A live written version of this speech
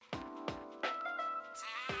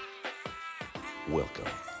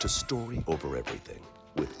Welcome to Story Over Everything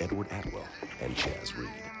with Edward Atwell and Chaz Reed.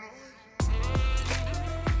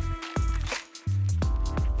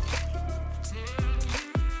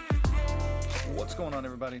 What's going on,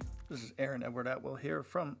 everybody? This is Edward Atwell here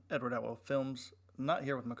from Edward Atwell Films. Not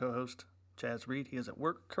here with my co-host, Chaz Reed. He is at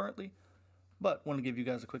work currently, but want to give you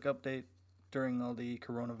guys a quick update during all the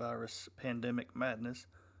coronavirus pandemic madness.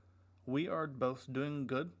 We are both doing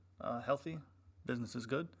good, healthy. Business is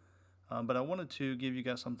good. But I wanted to give you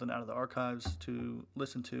guys something out of the archives to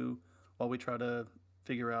listen to while we try to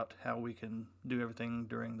figure out how we can do everything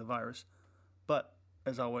during the virus. But,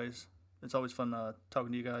 as always, it's always fun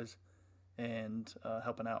talking to you guys and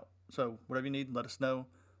helping out. So, whatever you need, let us know.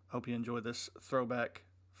 Hope you enjoy this throwback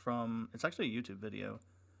from, it's actually a YouTube video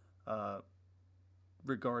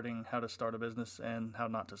regarding how to start a business and how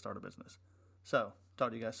not to start a business. So, talk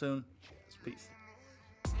to you guys soon. Peace.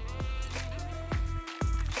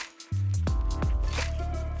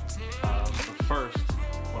 First,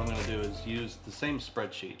 what I'm going to do is use the same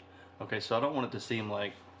spreadsheet. Okay, so I don't want it to seem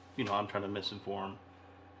like, I'm trying to misinform,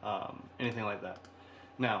 anything like that.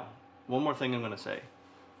 Now, one more thing I'm going to say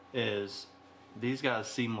is these guys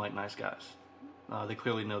seem like nice guys. They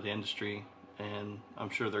clearly know the industry, and I'm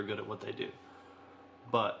sure they're good at what they do.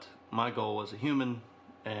 But my goal as a human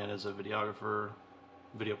and as a videographer,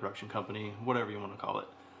 video production company, whatever you want to call it,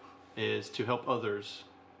 is to help others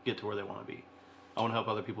get to where they want to be. I want to help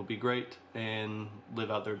other people be great and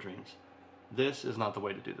live out their dreams. This is not the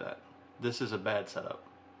way to do that. This is a bad setup.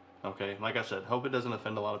 Okay, like I said, hope it doesn't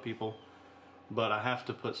offend a lot of people, but I have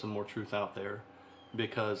to put some more truth out there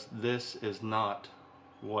because this is not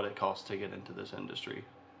what it costs to get into this industry.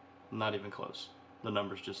 Not even close. The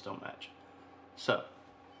numbers just don't match. So,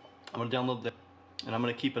 I'm going to download this and I'm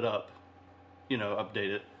going to keep it up, update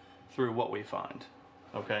it through what we find.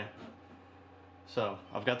 Okay? So,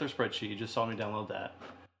 I've got their spreadsheet. You just saw me download that.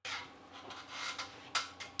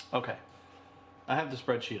 Okay. I have the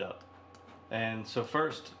spreadsheet up. And so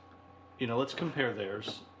first, let's compare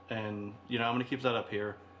theirs. And, I'm going to keep that up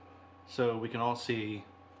here so we can all see,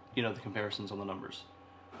 the comparisons on the numbers.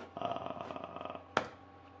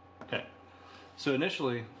 Okay. So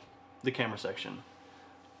initially, the camera section.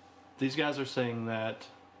 These guys are saying that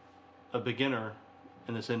a beginner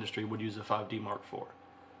in this industry would use a 5D Mark IV.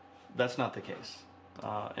 That's not the case.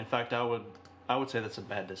 In fact, I would say that's a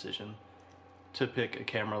bad decision to pick a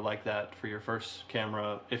camera like that for your first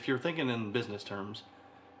camera. If you're thinking in business terms,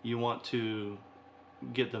 you want to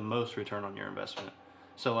get the most return on your investment.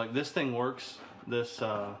 So like this thing works, this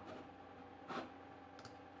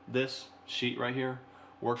sheet right here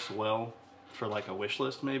works well for like a wish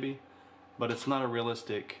list maybe, but it's not a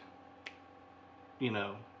realistic,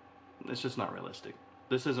 it's just not realistic.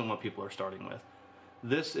 This isn't what people are starting with.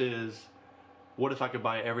 This is, what if I could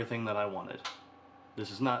buy everything that I wanted? This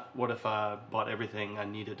is not what if I bought everything I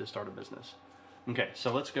needed to start a business. Okay,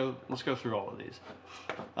 so let's go through all of these.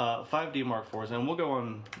 5D Mark IVs, and we'll go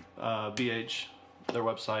on BH, their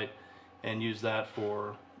website, and use that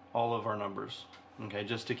for all of our numbers. Okay,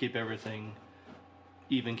 just to keep everything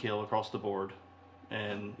even keel across the board.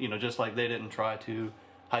 And, just like they didn't try to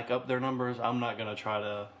hike up their numbers, I'm not going to try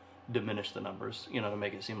to diminish the numbers, to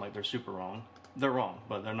make it seem like they're super wrong. They're wrong,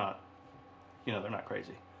 but they're not, they're not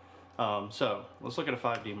crazy. So let's look at a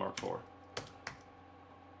 5D Mark IV.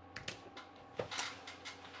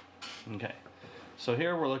 Okay, so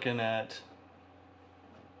here we're looking at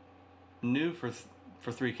new for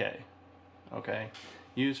 3K. Okay,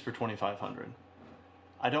 used for 2,500.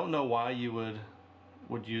 I don't know why you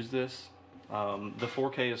would use this. The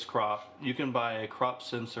 4K is crop. You can buy a crop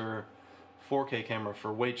sensor 4K camera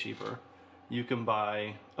for way cheaper. You can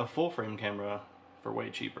buy a full frame camera for way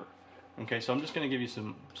cheaper. Okay, so I'm just going to give you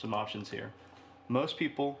some options here. Most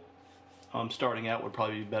people starting out would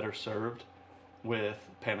probably be better served with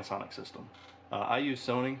Panasonic system. I use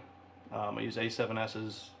Sony. I use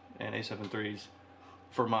A7Ss and A7 IIIs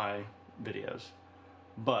for my videos.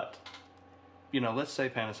 But, let's say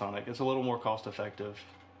Panasonic. It's a little more cost effective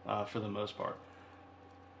for the most part.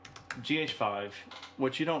 GH5,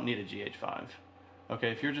 which you don't need a GH5.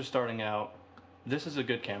 Okay, if you're just starting out, this is a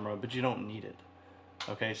good camera, but you don't need it.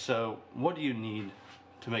 Okay, so what do you need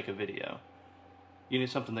to make a video? You need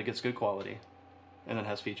something that gets good quality and then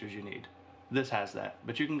has features you need. This has that,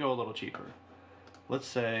 but you can go a little cheaper.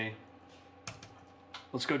 Let's go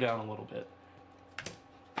down a little bit.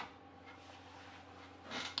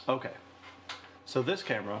 Okay, so this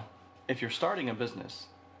camera, if you're starting a business,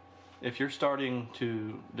 if you're starting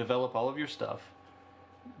to develop all of your stuff,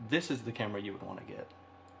 this is the camera you would want to get.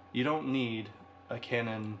 You don't need a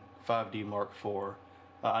Canon 5D Mark IV.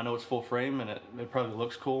 I know it's full frame and it probably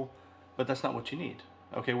looks cool, but that's not what you need.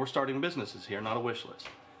 Okay, we're starting businesses here, not a wish list.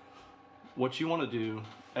 What you want to do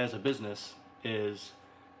as a business is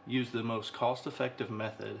use the most cost-effective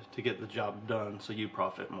method to get the job done so you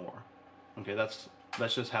profit more. Okay, that's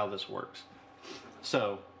just how this works.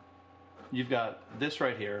 So you've got this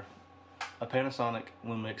right here, a Panasonic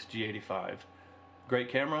Lumix G85. Great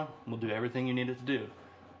camera, will do everything you need it to do.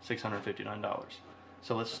 $659.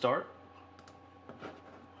 So let's start.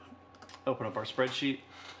 Open up our spreadsheet.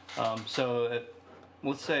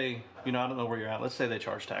 Let's say, I don't know where you're at. Let's say they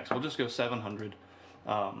charge tax. We'll just go $700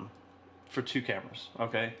 for 2 cameras.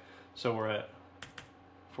 Okay, so we're at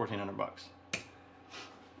 $1,400.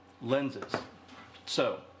 Lenses.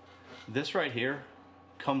 So this right here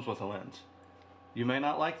comes with a lens. You may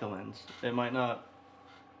not like the lens. It might not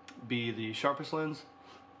be the sharpest lens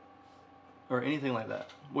or anything like that,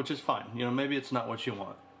 which is fine. Maybe it's not what you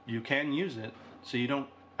want. You can use it, so you don't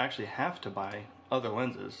actually have to buy other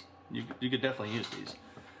lenses. You could definitely use these.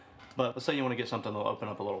 But let's say you want to get something that'll open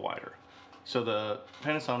up a little wider. So the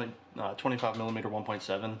Panasonic 25mm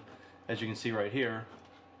 1.7, as you can see right here,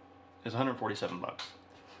 is $147.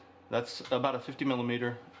 That's about a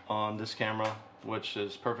 50mm on this camera, which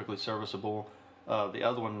is perfectly serviceable. The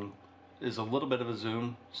other one is a little bit of a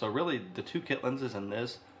zoom, so really the 2 kit lenses in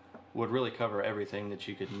this would really cover everything that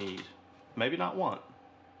you could need. Maybe not want,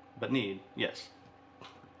 but need, yes.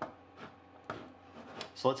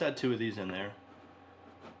 So let's add 2 of these in there.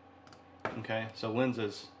 Okay, so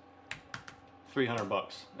lenses,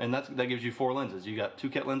 $300, and that gives you 4 lenses. You got 2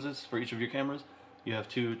 kit lenses for each of your cameras. You have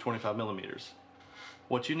 2 25mm.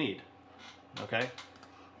 What you need, okay?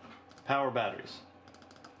 Power batteries.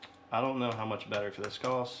 I don't know how much a battery for this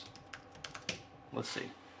costs. Let's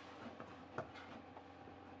see.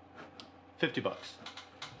 $50.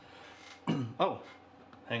 Oh,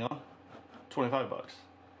 hang on. $25.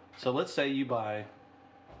 So let's say you buy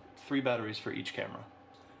 3 batteries for each camera.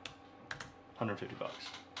 $150. All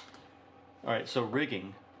right, so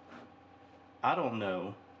rigging. I don't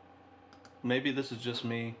know. Maybe this is just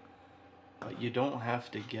me, but you don't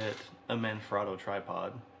have to get a Manfrotto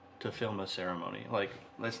tripod to film a ceremony. Like,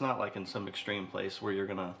 it's not like in some extreme place where you're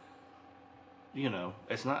gonna, it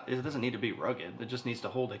doesn't need to be rugged. It just needs to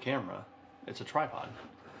hold a camera. It's a tripod.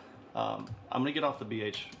 I'm gonna get off the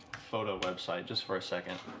BH Photo website just for a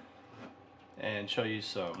second and show you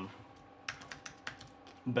some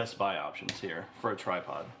Best Buy options here for a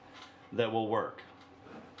tripod that will work.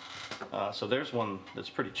 So there's one that's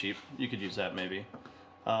pretty cheap. You could use that maybe.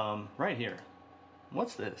 Right here.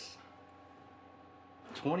 What's this?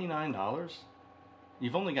 $29?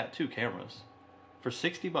 You've only got 2 cameras. For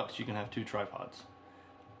 $60 you can have 2 tripods.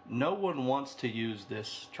 No one wants to use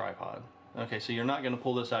this tripod. Okay, so you're not going to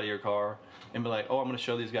pull this out of your car and be like, oh, I'm going to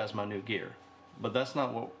show these guys my new gear. But that's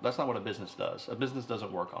not what a business does. A business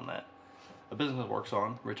doesn't work on that. A business works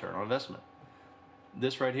on return on investment.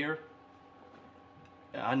 This right here,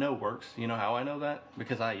 I know works. You know how I know that?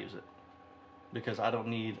 Because I use it. Because I don't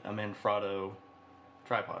need a Manfrotto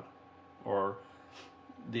tripod or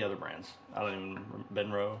the other brands. I don't even,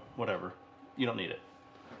 Benro, whatever. You don't need it.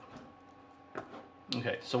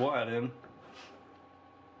 Okay, so we'll add in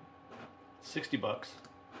 $60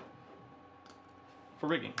 for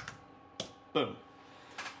rigging. Boom.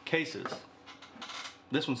 Cases.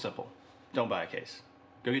 This one's simple. Don't buy a case.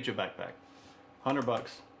 Go get you a backpack.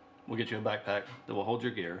 $100 will get you a backpack that will hold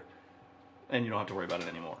your gear, and you don't have to worry about it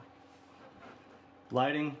anymore.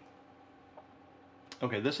 Lighting.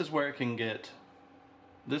 Okay, this is where it can get.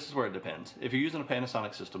 This is where it depends. If you're using a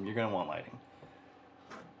Panasonic system, you're going to want lighting.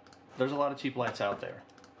 There's a lot of cheap lights out there.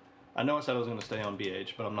 I know I said I was going to stay on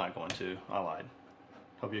BH, but I'm not going to. I lied.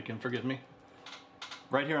 Hope you can forgive me.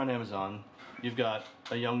 Right here on Amazon, you've got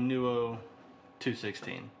a Yongnuo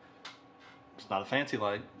 216. It's not a fancy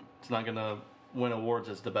light. It's not going to win awards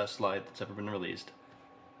as the best light that's ever been released.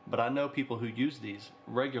 But I know people who use these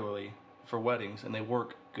regularly for weddings, and they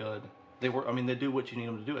work good. They work. I mean, they do what you need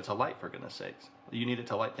them to do. It's a light, for goodness sakes. You need it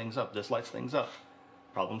to light things up. This lights things up.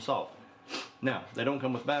 Problem solved. Now, they don't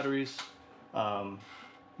come with batteries,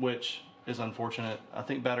 which is unfortunate. I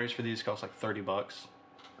think batteries for these cost like $30.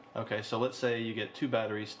 Okay, so let's say you get 2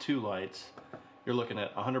 batteries, 2 lights. You're looking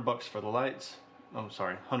at $100 for the lights. I'm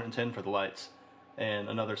sorry, $110 for the lights, and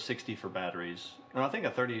another $60 for batteries. And I think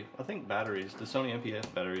batteries, the Sony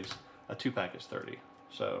MPF batteries, a 2-pack is $30.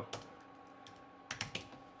 So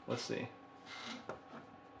let's see.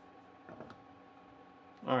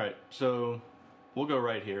 All right, so we'll go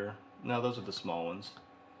right here. Now those are the small ones.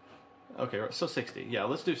 Okay, so 60. Yeah,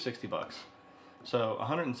 let's do $60. So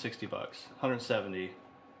 $160, 170.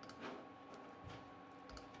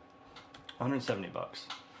 $170.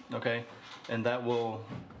 okay? And that will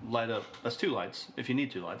light up, that's 2 lights, if you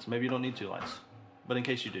need 2 lights. Maybe you don't need 2 lights, but in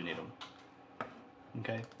case you do need them.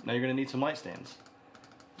 Okay, now you're gonna need some light stands.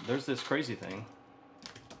 There's this crazy thing.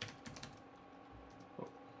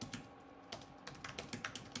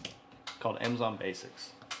 Called Amazon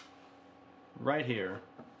Basics. Right here.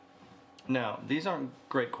 Now, these aren't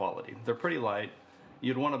great quality. They're pretty light.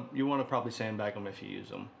 You want to probably sandbag them if you use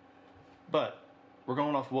them. But we're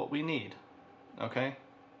going off what we need. Okay?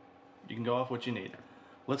 You can go off what you need.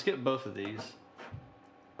 Let's get both of these,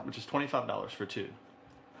 which is $25 for 2.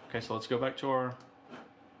 Okay, so let's go back to our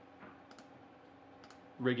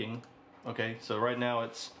rigging. Okay, so right now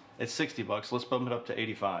it's $60. Let's bump it up to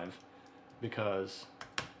 85 because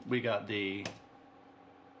we got the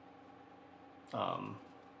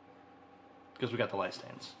light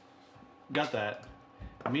stands. Got that.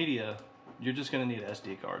 Media, you're just gonna need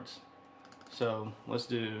SD cards. So let's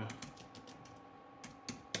do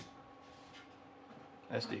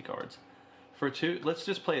SD cards. For 2, let's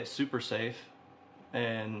just play it super safe,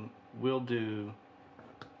 and we'll do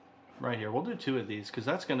right here. We'll do 2 of these because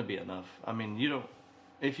that's gonna be enough. I mean,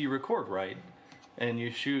 if you record right and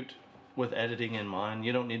you shoot with editing in mind,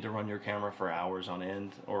 you don't need to run your camera for hours on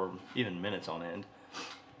end or even minutes on end.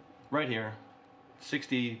 Right here,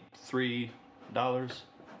 $63.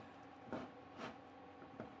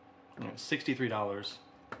 $63.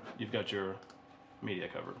 You've got your media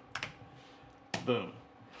covered. Boom.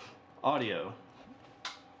 Audio.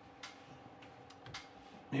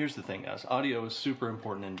 Here's the thing, guys. Audio is super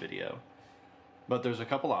important in video, but there's a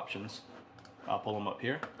couple options. I'll pull them up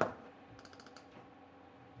here.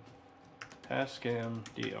 Tascam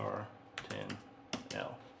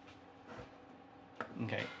DR10L.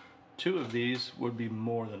 Okay, 2 of these would be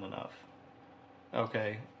more than enough.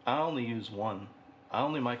 Okay, I only use 1. I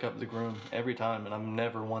only mic up the groom every time, and I've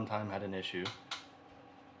never one time had an issue.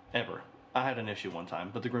 Ever. I had an issue one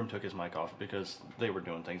time, but the groom took his mic off because they were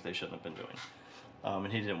doing things they shouldn't have been doing.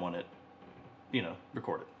 And he didn't want it,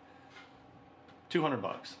 recorded.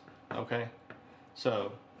 $200, okay?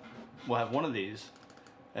 So, we'll have one of these,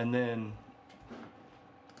 and then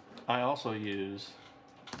I also use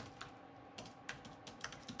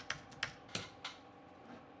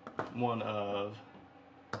one of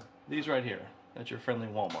these right here at your friendly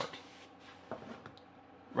Walmart.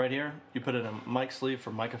 Right here, you put in a mic sleeve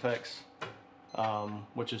for mic effects,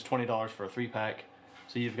 which is $20 for a 3-pack.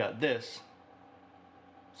 So you've got this,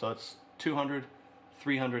 so it's $200,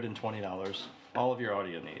 $320, all of your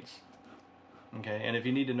audio needs. Okay, and if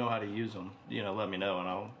you need to know how to use them, let me know and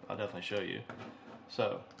I'll definitely show you.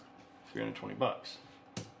 So, $320.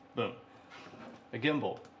 Boom. A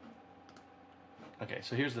gimbal. Okay,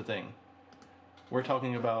 so here's the thing. We're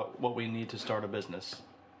talking about what we need to start a business.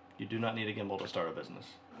 You do not need a gimbal to start a business.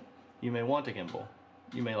 You may want a gimbal.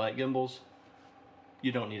 You may like gimbals.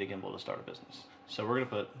 You don't need a gimbal to start a business. So we're gonna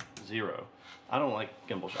put 0. I don't like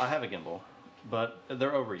gimbals. I have a gimbal, but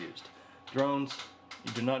they're overused. Drones,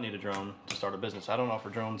 you do not need a drone to start a business. I don't offer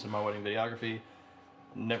drones in my wedding videography.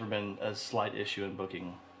 Never been a slight issue in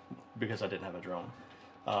booking because I didn't have a drone.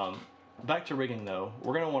 Back to rigging though,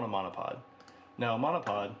 we're gonna want a monopod. Now a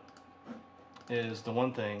monopod is the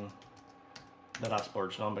one thing that I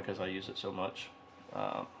splurged on because I use it so much.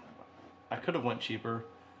 I could have went cheaper,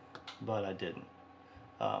 but I didn't.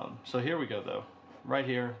 So here we go though. Right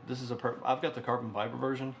here, this is I've got the carbon fiber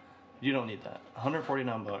version. You don't need that.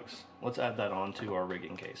 149 bucks. Let's add that on to our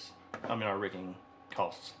rigging case. Our rigging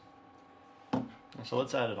costs. So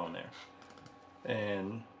let's add it on there.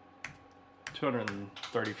 And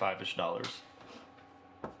 $235-ish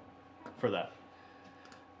for that.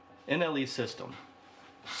 NLE system.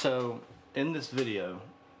 So in this video,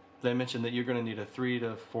 they mentioned that you're going to need a $3,000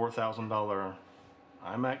 to $4,000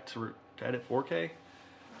 iMac to edit 4K.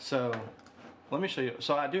 So let me show you.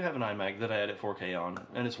 So I do have an iMac that I edit 4K on,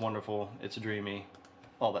 and it's wonderful. It's dreamy,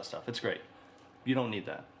 all that stuff. It's great. You don't need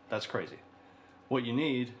that. That's crazy. What you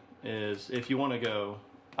need is, if you want to go,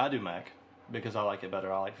 I do Mac because I like it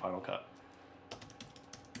better. I like Final Cut.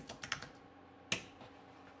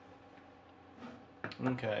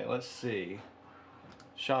 Okay, let's see.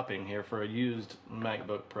 Shopping here for a used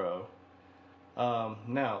MacBook Pro.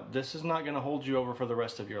 Now, this is not going to hold you over for the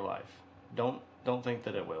rest of your life. Don't think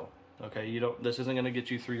that it will. Okay, this isn't going to get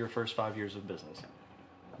you through your first 5 years of business,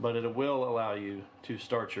 but it will allow you to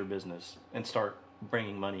start your business and start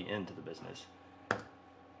bringing money into the business.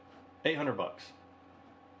 $800,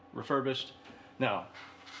 refurbished. Now,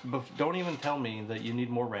 don't even tell me that you need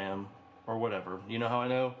more RAM or whatever. You know how I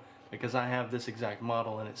know? Because I have this exact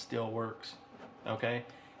model and it still works. Okay,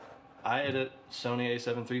 I edit Sony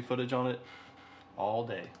A7 III footage on it all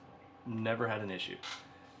day. Never had an issue.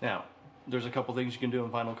 Now, there's a couple things you can do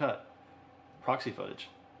in Final Cut. Proxy footage.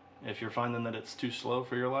 If you're finding that it's too slow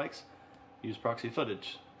for your likes, use proxy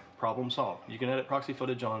footage. Problem solved. You can edit proxy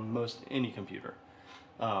footage on most any computer,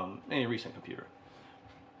 any recent computer.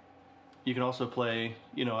 You can also play,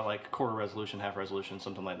 you know, at like quarter resolution, half resolution,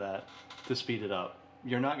 something like that, to speed it up.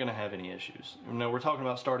 You're not going to have any issues. Now, we're talking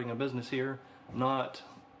about starting a business here, not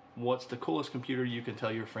what's the coolest computer you can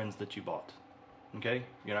tell your friends that you bought. Okay?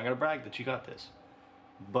 You're not going to brag that you got this,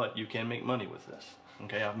 but you can make money with this.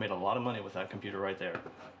 Okay? I've made a lot of money with that computer right there.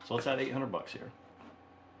 So let's add 800 bucks here.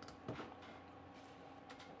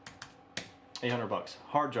 800 bucks.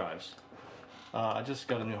 Hard drives. I just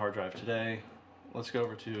got a new hard drive today. Let's go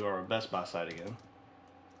over to our Best Buy site again.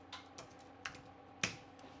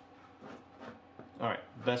 All right,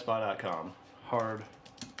 bestbuy.com, hard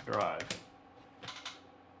drive.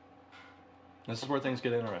 This is where things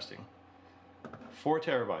get interesting. 4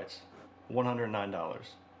 terabytes, $109.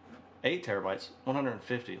 8 terabytes,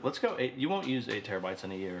 $150. Let's go 8. You won't use 8 terabytes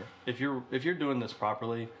in a year. If you're doing this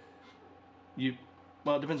properly,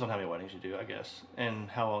 well, it depends on how many weddings you do, I guess, and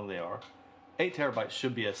how long they are. 8 terabytes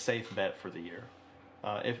should be a safe bet for the year.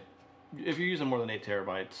 If you're using more than 8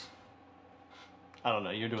 terabytes, I don't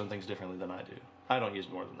know, you're doing things differently than I do. I don't use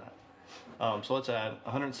more than that. So let's add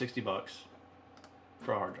 160 bucks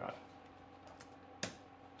for a hard drive.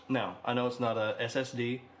 Now, I know it's not a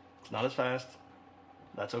SSD, it's not as fast.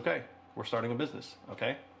 That's okay. We're starting a business,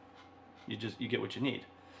 okay? You get what you need.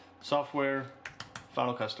 Software,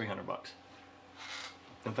 Final Cut's 300 bucks.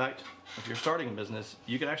 In fact, if you're starting a business,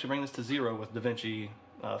 you can actually bring this to zero with DaVinci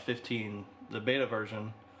 15, the beta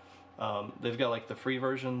version. They've got like the free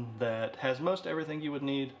version that has most everything you would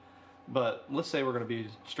need, but let's say we're going to be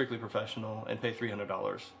strictly professional and pay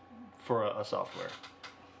 $300 for a software.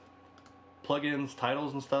 Plugins,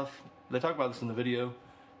 titles and stuff, they talk about this in the video.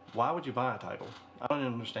 Why would you buy a title? I don't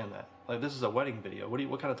even understand that. Like, this is a wedding video.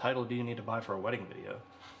 What kind of title do you need to buy for a wedding video?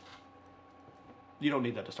 You don't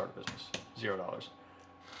need that to start a business. $0.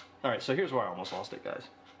 All right, so here's where I almost lost it, guys.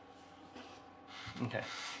 Okay.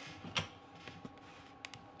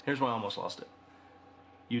 Here's why I almost lost it.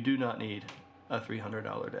 You do not need a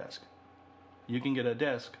 $300 desk. You can get a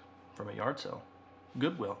desk from a yard sale.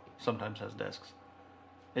 Goodwill sometimes has desks.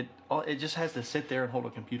 It just has to sit there and hold a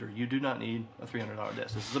computer. You do not need a $300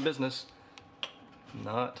 desk. This is a business,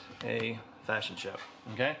 not a fashion show,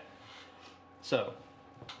 okay? So,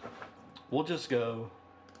 we'll just go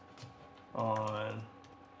on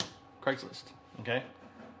Craigslist, okay?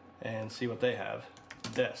 And see what they have.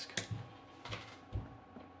 Desk.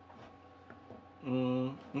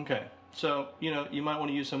 Okay, so, you know, you might want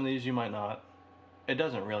to use some of these, you might not. It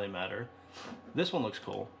doesn't really matter. This one looks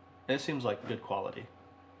cool. It seems like good quality.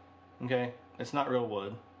 Okay, it's not real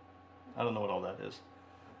wood. I don't know what all that is.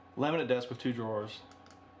 Laminate desk with 2 drawers,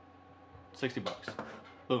 60 bucks.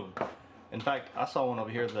 Boom. In fact, I saw one over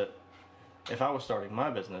here that if I was starting my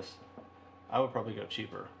business, I would probably go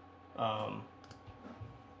cheaper.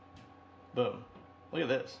 Boom. Look at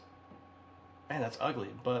this. Man, that's ugly,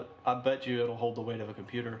 but I bet you it'll hold the weight of a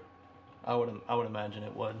computer. I would imagine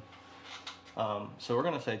it would. So we're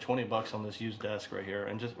gonna say 20 bucks on this used desk right here,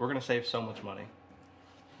 and we're gonna save so much money.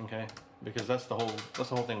 Okay, because that's the whole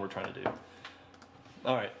thing we're trying to do.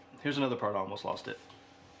 All right, here's another part. I almost lost it.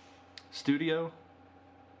 Studio.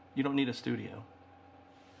 You don't need a studio.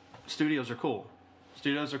 Studios are cool.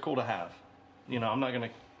 Studios are cool to have. You know, I'm not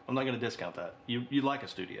gonna discount that. You like a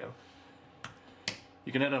studio.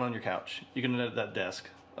 You can edit on your couch. You can edit that desk.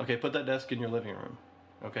 Okay, put that desk in your living room.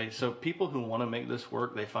 Okay, so people who want to make this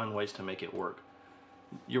work, they find ways to make it work.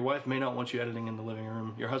 Your wife may not want you editing in the living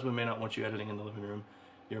room. Your husband may not want you editing in the living room.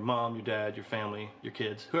 Your mom, your dad, your family, your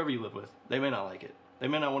kids, whoever you live with, they may not like it. They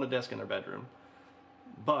may not want a desk in their bedroom.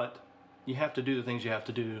 But you have to do the things you have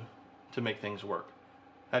to do to make things work.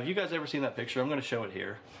 Have you guys ever seen that picture? I'm going to show it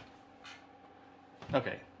here.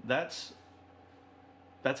 Okay, that's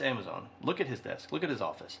Amazon. Look at his desk. Look at his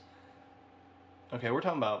office. Okay, we're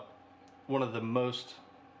talking about one of the most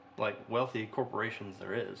wealthy corporations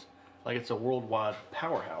there is. Like, it's a worldwide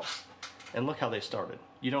powerhouse. And look how they started.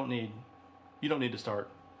 You don't need to start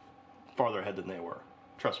farther ahead than they were.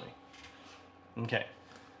 Trust me. Okay.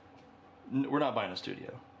 We're not buying a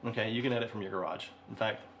studio. Okay, you can edit from your garage. In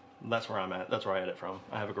fact, that's where I'm at. That's where I edit from.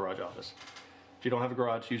 I have a garage office. If you don't have a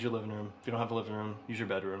garage, use your living room. If you don't have a living room, use your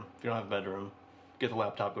bedroom. If you don't have a bedroom, get the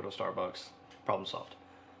laptop, go to Starbucks. Problem solved.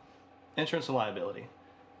 Insurance and liability.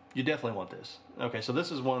 You definitely want this. Okay, so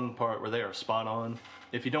this is one part where they are spot on.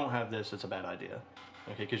 If you don't have this, it's a bad idea.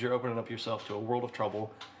 Okay, because you're opening up yourself to a world of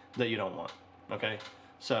trouble that you don't want. Okay,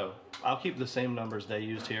 so I'll keep the same numbers they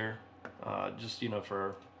used here, just, you know,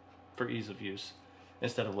 for ease of use.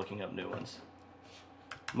 instead of looking up new ones.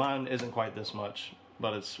 Mine isn't quite this much,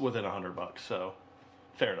 but it's within $100, so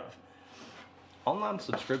fair enough. Online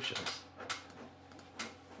subscriptions.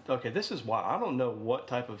 Okay, this is why I don't know what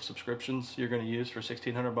type of subscriptions you're going to use for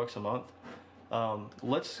 $1,600 a month.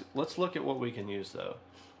 Let's look at what we can use though.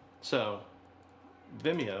 So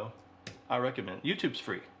Vimeo, I recommend. YouTube's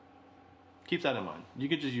free. Keep that in mind. You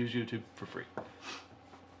could just use YouTube for free.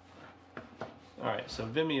 All right, so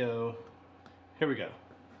Vimeo, here we go.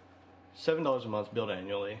 $7 a month billed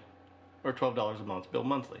annually, or $12 a month billed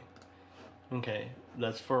monthly. Okay,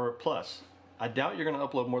 that's for Plus. I doubt you're going to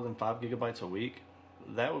upload more than 5 gigabytes a week.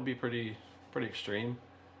 That would be pretty extreme.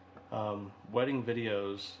 Wedding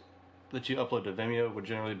videos that you upload to Vimeo would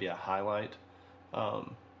generally be a highlight,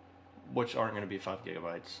 which aren't going to be 5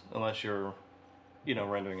 gigabytes unless you're,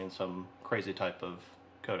 rendering in some crazy type of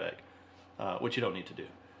codec, which you don't need to do.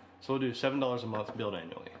 So we'll do $7 a month billed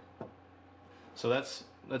annually. So that's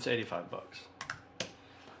 $85.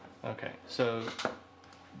 Okay, so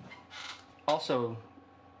also,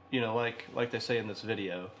 like they say in this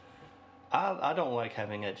video, I don't like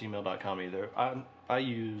having @gmail.com either. I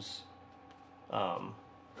use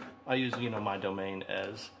my domain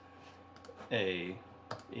as a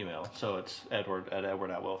email, so it's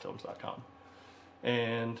edward@edward@wellfilms.com.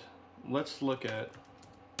 And let's look at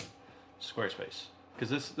Squarespace, because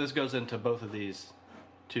this goes into both of these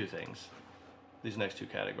two things, these next two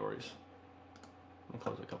categories. Let me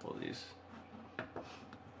close a couple of these.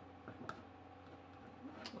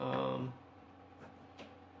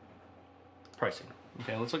 Pricing.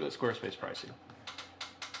 Okay, let's look at Squarespace pricing.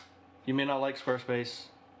 You may not like Squarespace,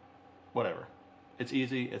 whatever. It's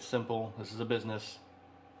easy, it's simple, this is a business.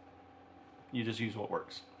 You just use what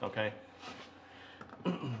works, okay?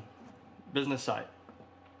 Business site,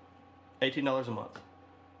 $18 a month,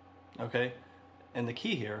 okay? And the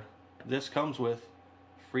key here, this comes with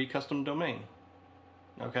free custom domain,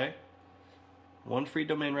 okay? One free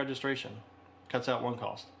domain registration, cuts out one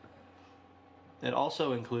cost. It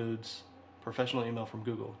also includes professional email from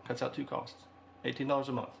Google, cuts out two costs, $18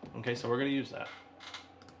 a month. Okay, so we're going to use that.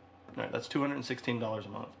 All right, that's $216 a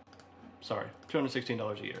month. Sorry,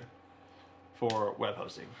 $216 a year for web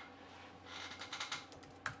hosting.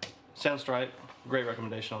 Soundstripe, great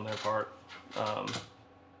recommendation on their part.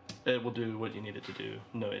 It will do what you need it to do,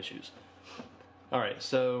 no issues. All right,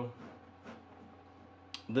 so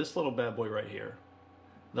this little bad boy right here,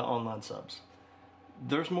 the online subs.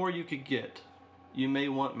 There's more you could get. You may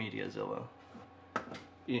want MediaZilla.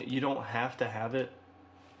 You don't have to have it,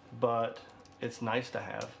 but it's nice to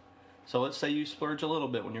have. So let's say you splurge a little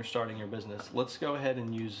bit when you're starting your business. Let's go ahead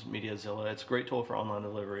and use MediaZilla. It's a great tool for online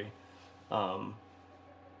delivery.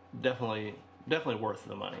 Definitely worth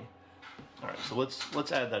the money. All right, so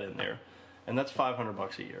let's add that in there, and that's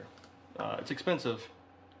 $500 a year. It's expensive,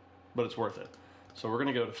 but it's worth it. So we're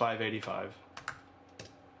gonna go to $585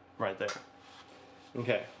 right there.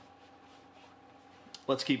 Okay.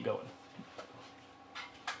 Let's keep going.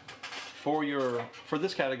 For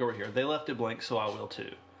this category here, they left it blank, so I will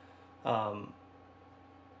too.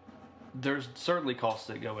 There's certainly costs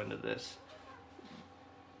that go into this.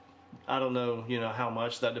 I don't know, how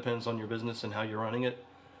much. That depends on your business and how you're running it.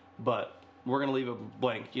 But we're going to leave it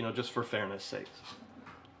blank, just for fairness' sake.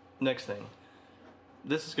 Next thing.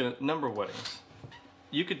 This is going to number of weddings.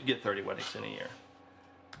 You could get 30 weddings in a year.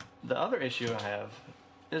 The other issue I have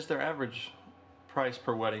is their average price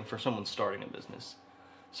per wedding for someone starting a business.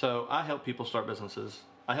 So I help people start businesses.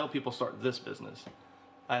 I help people start this business.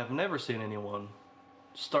 I have never seen anyone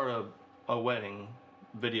start a wedding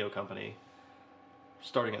video company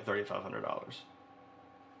starting at $3,500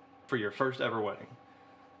 for your first ever wedding.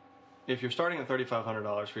 If you're starting at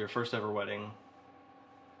 $3,500 for your first ever wedding,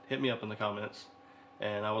 hit me up in the comments,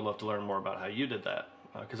 and I would love to learn more about how you did that,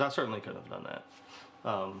 because I certainly couldn't have done that.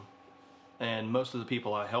 And most of the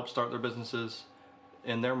people I help start their businesses,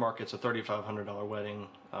 in their markets, a $3,500 wedding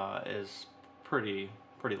is pretty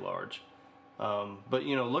large. But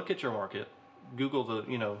look at your market. Google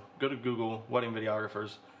go to Google wedding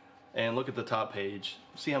videographers, and look at the top page.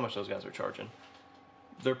 See how much those guys are charging.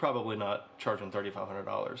 They're probably not charging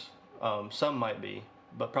 $3,500. Some might be,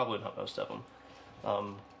 but probably not most of them.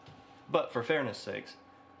 But for fairness sakes,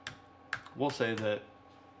 we'll say that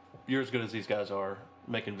you're as good as these guys are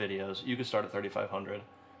making videos. You could start at $3,500.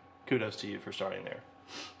 Kudos to you for starting there.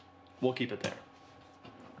 We'll keep it there.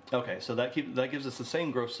 Okay, so that gives us the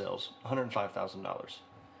same gross sales, $105,000.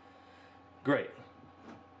 Great.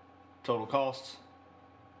 Total costs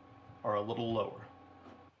are a little lower.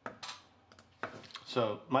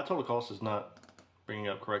 So my total cost is not bringing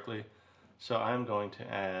up correctly, so I'm going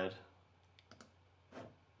to add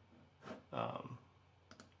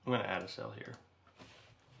I'm going to add a cell here.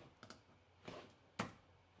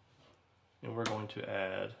 And we're going to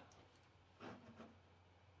add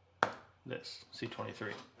this,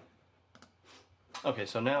 C23. Okay,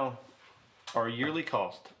 so now our yearly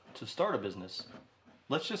cost to start a business,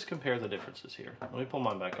 let's just compare the differences here. Let me pull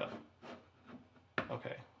mine back up.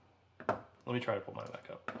 Okay, let me try to pull mine back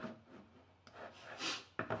up.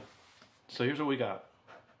 So here's what we got.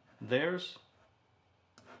 Theirs,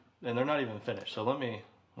 and they're not even finished. So let me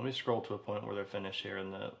scroll to a point where they're finished here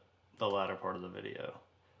in the latter part of the video.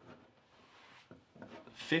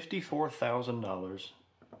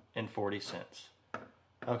 $54,000.40.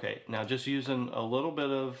 Okay, now just using a little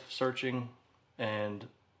bit of searching and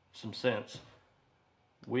some sense,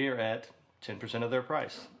 we're at 10% of their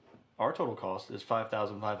price. Our total cost is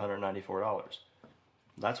 $5,594.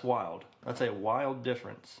 That's wild. That's a wild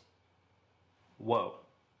difference. Whoa.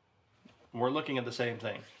 We're looking at the same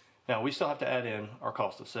thing. Now, we still have to add in our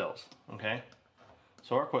cost of sales, okay?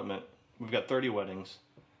 So our equipment, we've got 30 weddings,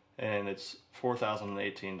 and it's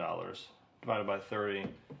 $4,018 divided by 30.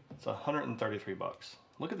 It's 133 bucks.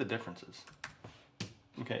 Look at the differences.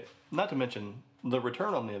 Okay, not to mention the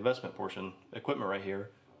return on the investment portion, equipment right here,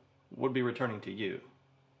 would be returning to you.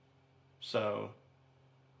 So,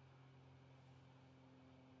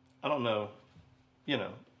 I don't know, you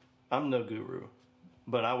know, I'm no guru,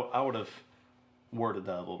 but I would have worded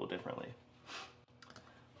that a little differently.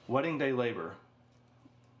 Wedding day labor,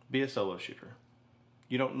 be a solo shooter.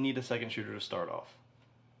 You don't need a second shooter to start off.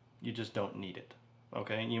 You just don't need it,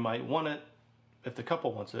 okay? You might want it. If the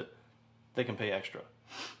couple wants it, they can pay extra.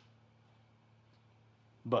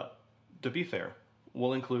 But to be fair,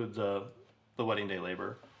 we'll include the wedding day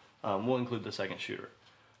labor. We'll include the second shooter.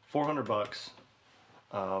 400 bucks.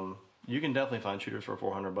 You can definitely find shooters for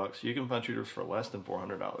 400 bucks. You can find shooters for less than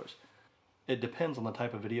 $400. It depends on the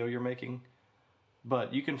type of video you're making,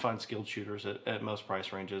 but you can find skilled shooters at most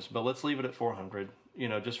price ranges. But let's leave it at 400. You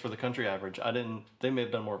know, just for the country average. They may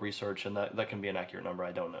have done more research, and that can be an accurate number.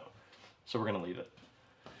 I don't know. So we're gonna leave it.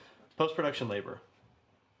 Post-production labor,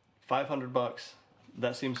 500 bucks.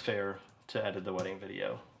 That seems fair to edit the wedding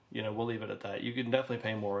video. You know, we'll leave it at that. You can definitely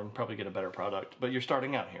pay more and probably get a better product, but you're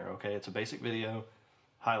starting out here, okay? It's a basic video,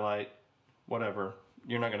 highlight, whatever.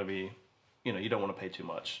 You're not gonna be, you know, you don't wanna pay too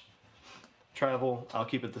much. Travel, I'll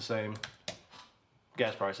keep it the same.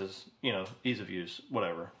 Gas prices, you know, ease of use,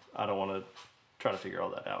 whatever. I don't wanna try to figure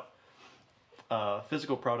all that out.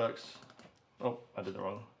 Physical products, oh, I did the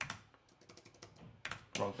wrong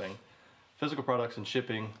thing. Physical products and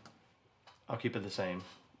shipping, I'll keep it the same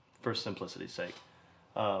for simplicity's sake.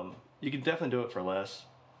 You can definitely do it for less.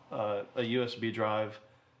 A USB drive,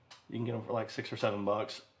 you can get them for like $6 or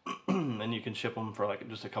 $7, and you can ship them for like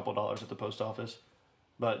just a couple dollars at the post office.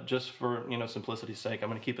 But just for, you know, simplicity's sake, I'm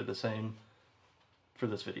going to keep it the same for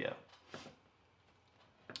this video.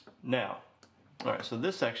 Now, all right, so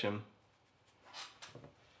this section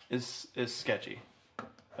is sketchy.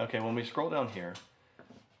 Okay, when we scroll down here,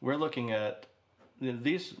 we're looking at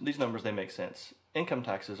these numbers. They make sense. Income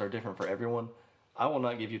taxes are different for everyone. I will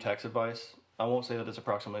not give you tax advice. I won't say that it's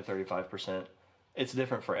approximately 35%. It's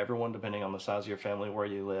different for everyone depending on the size of your family, where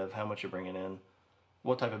you live, how much you're bringing in,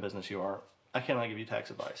 what type of business you are. I cannot give you tax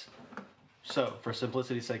advice. So for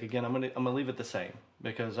simplicity's sake, again, I'm gonna leave it the same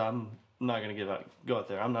because I'm not gonna go out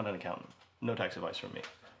there. I'm not an accountant. No tax advice from me.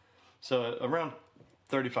 So around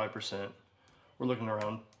 35%, we're looking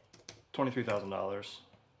around $23,000,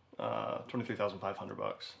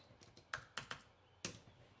 $23,500,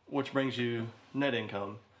 which brings you net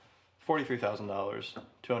income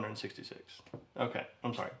 $43,266. Okay,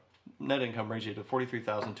 I'm sorry. Net income brings you to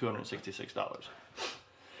 $43,266.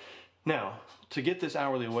 Now, to get this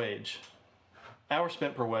hourly wage, hours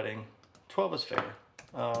spent per wedding, 12 is fair.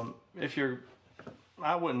 I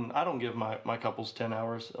don't give my couples 10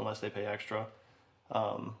 hours unless they pay extra,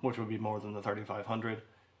 which would be more than the 3,500.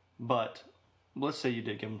 But let's say you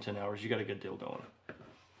did give them 10 hours, you got a good deal going.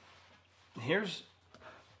 Here's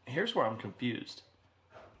where I'm confused.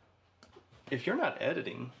 If you're not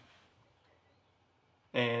editing,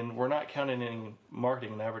 and we're not counting any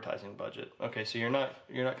marketing and advertising budget, okay, so you're not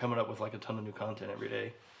coming up with like a ton of new content every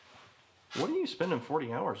day. What are you spending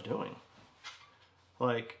 40 hours doing?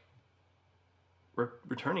 Like,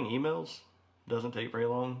 returning emails doesn't take very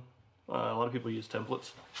long. A lot of people use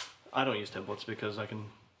templates. I don't use templates because I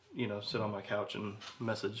can, you know, sit on my couch and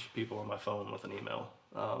message people on my phone with an email.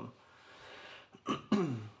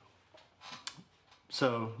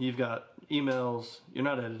 So you've got emails, you're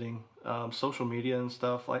not editing, social media and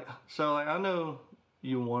stuff. So I know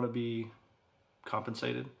you want to be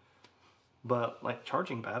compensated, but like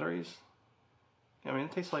charging batteries, I mean,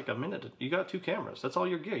 it takes like a minute. You got 2 cameras. That's all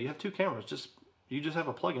your gear. You have 2 cameras. You just have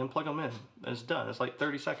a plug-in, plug them in, and it's done. It's like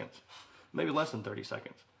 30 seconds, maybe less than 30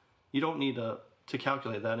 seconds. You don't need to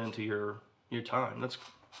calculate that into your time.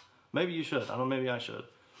 Maybe you should. I don't know. Maybe I should.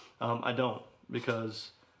 I don't,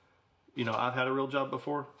 because I've had a real job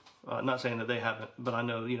before. Not saying that they haven't, but I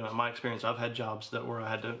know, in my experience, I've had jobs where I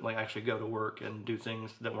had to like actually go to work and do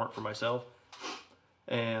things that weren't for myself,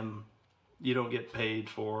 and you don't get paid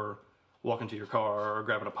for walking to your car or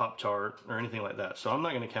grabbing a pop chart or anything like that. So I'm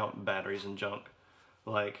not going to count batteries and junk,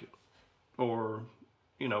 they were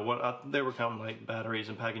counting like batteries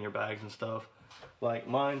and packing your bags and stuff. Like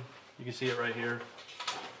mine, you can see it right here.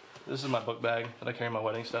 This is my book bag that I carry my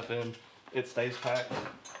wedding stuff in. It stays packed.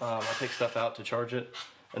 I take stuff out to charge it,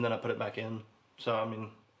 and then I put it back in. So I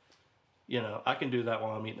mean, I can do that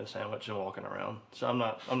while I'm eating a sandwich and walking around. So I'm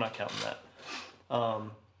not counting that.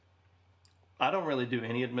 I don't really do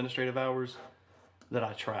any administrative hours that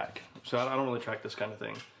I track. So I don't really track this kind of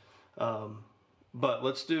thing. But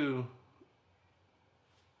let's do,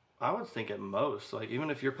 I would think at most, like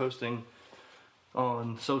even if you're posting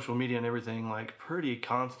on social media and everything like pretty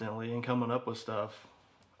constantly and coming up with stuff,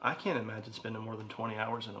 I can't imagine spending more than 20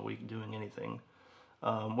 hours in a week doing anything,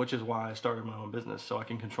 which is why I started my own business, so I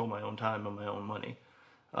can control my own time and my own money.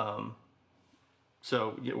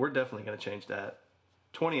 So yeah, we're definitely going to change that.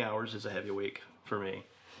 20 hours is a heavy week for me.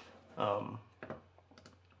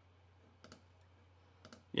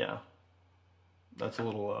 Yeah, that's a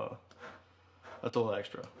little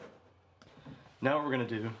extra. Now what we're going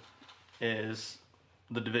to do is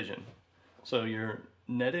the division. So your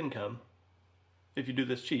net income, if you do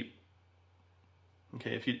this cheap,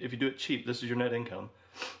 okay, if you do it cheap, this is your net income,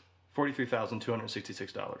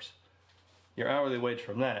 $43,266. Your hourly wage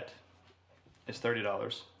from that is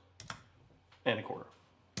 $30.25.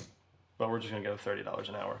 But we're just gonna go $30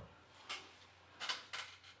 an hour.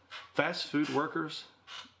 Fast food workers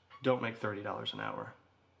don't make $30 an hour.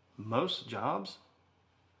 Most jobs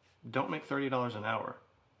don't make $30 an hour.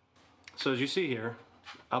 So as you see here,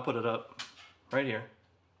 I'll put it up right here.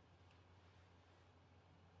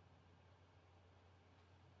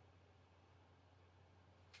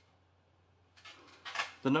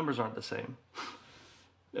 The numbers aren't the same.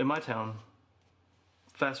 In my town,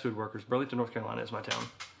 fast food workers, Burlington, North Carolina is my town,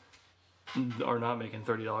 are not making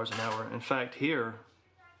 $30 an hour. In fact, here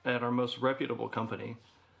at our most reputable company,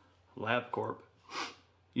 LabCorp,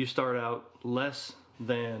 you start out less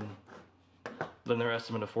than their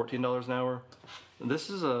estimate of $14 an hour. This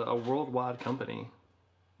is a worldwide company.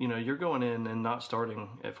 You're going in and not starting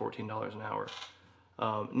at $14 an hour.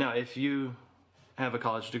 Now, if you have a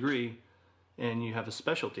college degree and you have a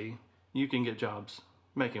specialty, you can get jobs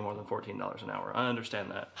making more than $14 an hour. I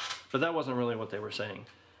understand that. But that wasn't really what they were saying.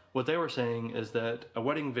 What they were saying is that a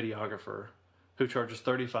wedding videographer who charges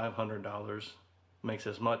 $3,500 makes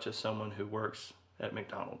as much as someone who works at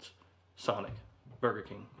McDonald's, Sonic, Burger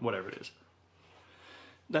King, whatever it is.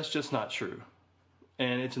 That's just not true.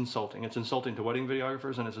 And it's insulting. It's insulting to wedding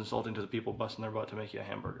videographers, and it's insulting to the people busting their butt to make you a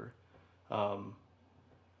hamburger. I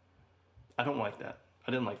don't like that.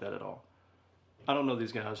 I didn't like that at all. I don't know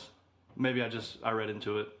these guys. Maybe I read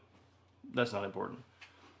into it. That's not important.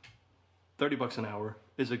 $30 an hour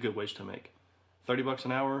is a good wage to make. $30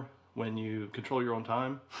 an hour when you control your own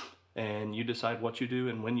time and you decide what you do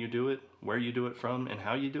and when you do it, where you do it from, and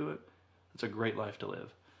how you do it. It's a great life to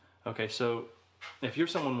live. Okay, so if you're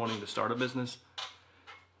someone wanting to start a business,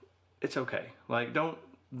 it's okay. Like,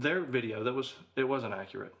 their video, it wasn't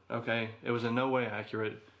accurate, okay? It was in no way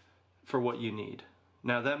accurate for what you need.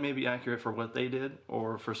 Now, that may be accurate for what they did,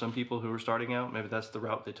 or for some people who are starting out, maybe that's the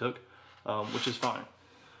route they took, which is fine.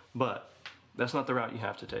 But that's not the route you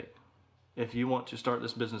have to take. If you want to start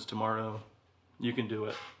this business tomorrow, you can do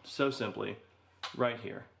it so simply right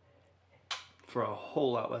here for a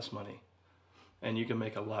whole lot less money, and you can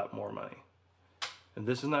make a lot more money. And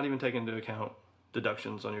this is not even taking into account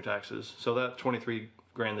deductions on your taxes. So that 23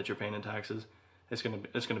 grand that you're paying in taxes, it's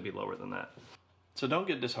gonna be lower than that. So don't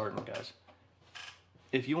get disheartened, guys.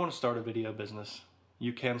 If you want to start a video business,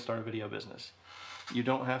 you can start a video business. You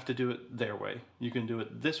don't have to do it their way. You can do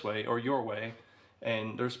it this way or your way,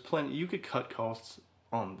 and there's plenty. You could cut costs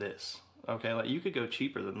on this, okay? Like, you could go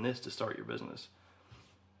cheaper than this to start your business.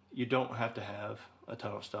 You don't have to have a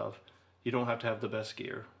ton of stuff. You don't have to have the best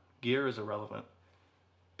gear. Gear is irrelevant.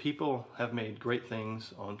 People have made great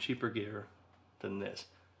things on cheaper gear than this.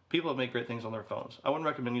 People have made great things on their phones. I wouldn't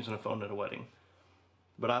recommend using a phone at a wedding,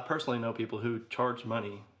 but I personally know people who charge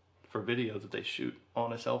money for video that they shoot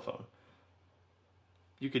on a cell phone.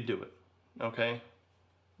 You could do it, okay?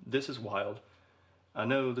 This is wild. I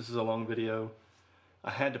know this is a long video.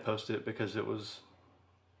 I had to post it because it was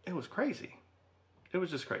it was crazy. It was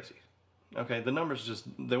just crazy. Okay, the numbers just,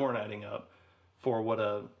 they weren't adding up for what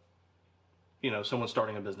someone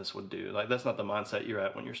starting a business would do. Like, that's not the mindset you're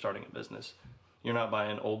at when you're starting a business. You're not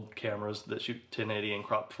buying old cameras that shoot 1080 and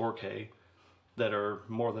cropped 4K that are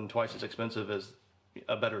more than twice as expensive as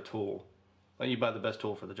a better tool. Like, you buy the best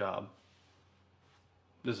tool for the job.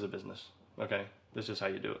 This is a business, okay? This is how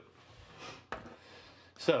you do it.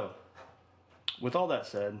 So, with all that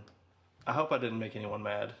said, I hope I didn't make anyone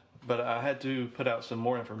mad, but I had to put out some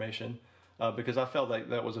more information because I felt like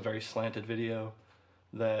that was a very slanted video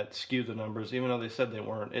that skewed the numbers. Even though they said they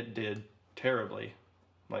weren't, it did terribly,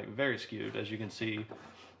 like very skewed. As you can see,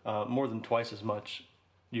 more than twice as much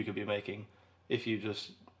you could be making if you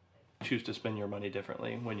just choose to spend your money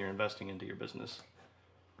differently when you're investing into your business.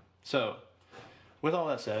 So, with all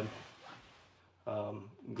that said,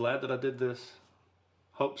 glad that I did this.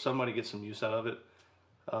 Hope somebody gets some use out of it.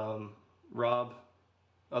 Rob,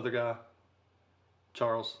 other guy,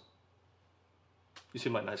 Charles, you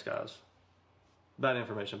seem like nice guys. Bad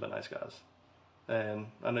information, but nice guys. And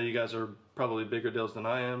I know you guys are probably bigger deals than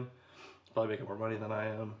I am, probably making more money than I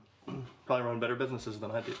am, probably run better businesses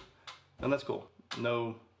than I do. And that's cool.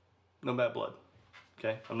 No bad blood.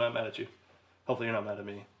 Okay? I'm not mad at you. Hopefully you're not mad at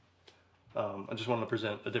me. I just wanted to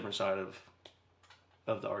present a different side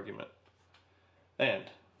of the argument. And,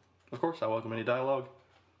 of course, I welcome any dialogue,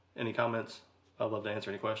 any comments. I'd love to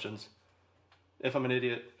answer any questions. If I'm an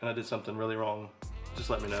idiot and I did something really wrong, just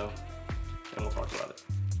let me know, and we'll talk about it.